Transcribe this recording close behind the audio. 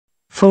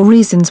4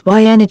 reasons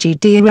why energy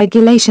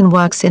deregulation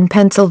works in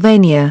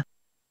Pennsylvania.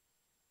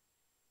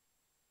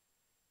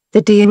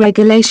 The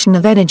deregulation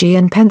of energy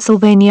in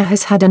Pennsylvania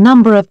has had a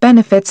number of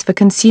benefits for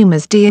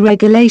consumers.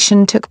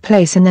 Deregulation took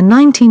place in the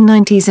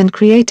 1990s and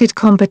created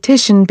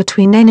competition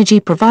between energy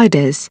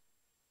providers.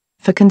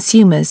 For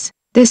consumers,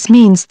 this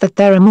means that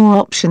there are more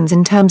options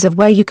in terms of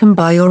where you can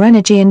buy your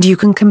energy, and you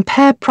can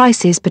compare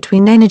prices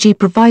between energy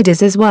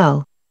providers as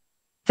well.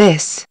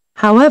 This,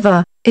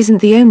 however,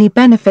 isn't the only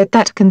benefit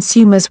that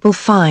consumers will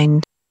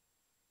find.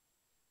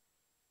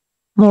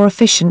 More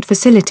efficient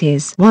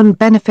facilities. One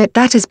benefit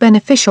that is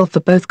beneficial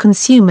for both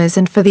consumers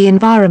and for the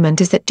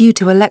environment is that due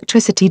to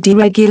electricity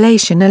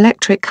deregulation,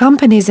 electric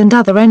companies and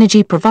other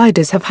energy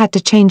providers have had to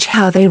change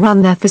how they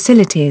run their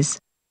facilities.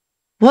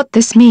 What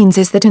this means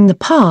is that in the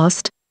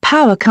past,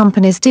 power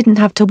companies didn't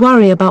have to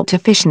worry about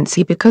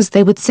efficiency because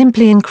they would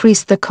simply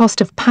increase the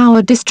cost of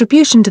power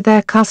distribution to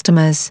their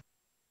customers.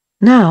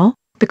 Now,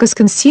 because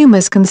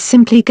consumers can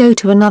simply go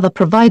to another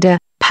provider,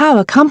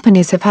 power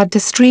companies have had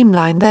to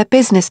streamline their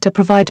business to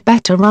provide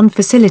better-run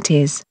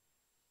facilities.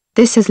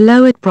 This has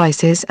lowered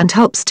prices and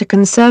helps to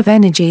conserve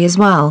energy as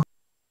well.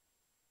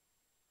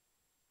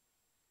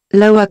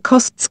 Lower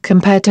costs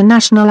compared to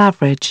national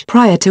average.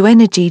 Prior to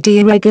energy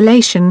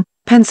deregulation,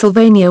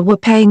 Pennsylvania were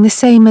paying the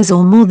same as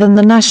or more than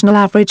the national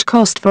average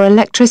cost for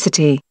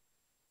electricity.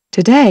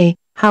 Today,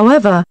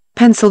 however,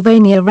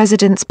 Pennsylvania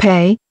residents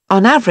pay,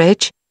 on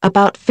average,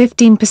 about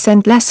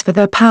 15% less for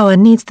their power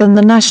needs than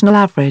the national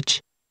average.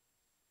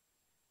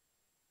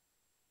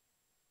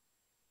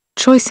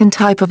 Choice in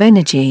type of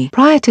energy.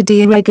 Prior to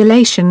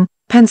deregulation,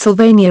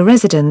 Pennsylvania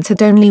residents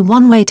had only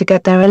one way to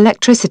get their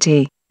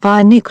electricity,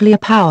 via nuclear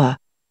power.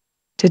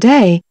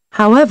 Today,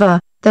 however,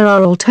 there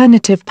are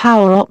alternative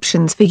power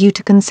options for you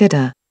to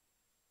consider.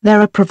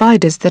 There are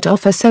providers that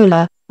offer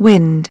solar,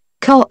 wind,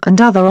 coal and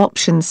other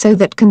options so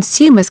that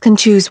consumers can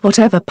choose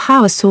whatever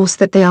power source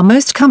that they are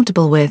most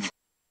comfortable with.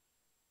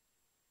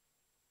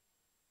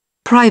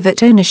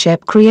 Private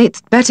ownership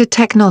creates better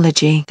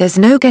technology. There's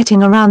no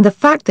getting around the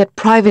fact that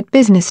private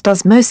business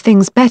does most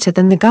things better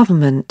than the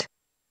government.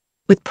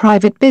 With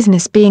private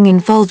business being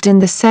involved in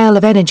the sale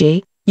of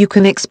energy, you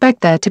can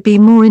expect there to be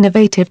more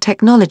innovative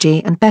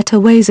technology and better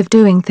ways of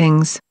doing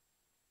things.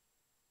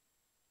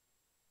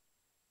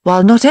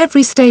 While not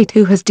every state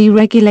who has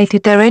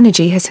deregulated their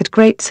energy has had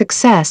great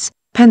success,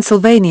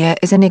 Pennsylvania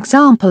is an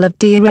example of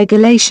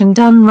deregulation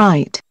done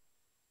right.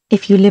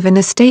 If you live in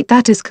a state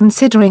that is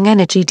considering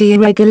energy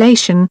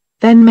deregulation,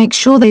 then make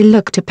sure they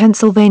look to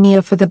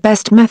Pennsylvania for the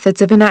best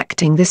methods of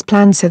enacting this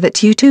plan so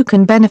that you too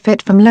can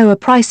benefit from lower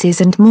prices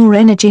and more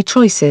energy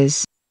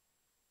choices.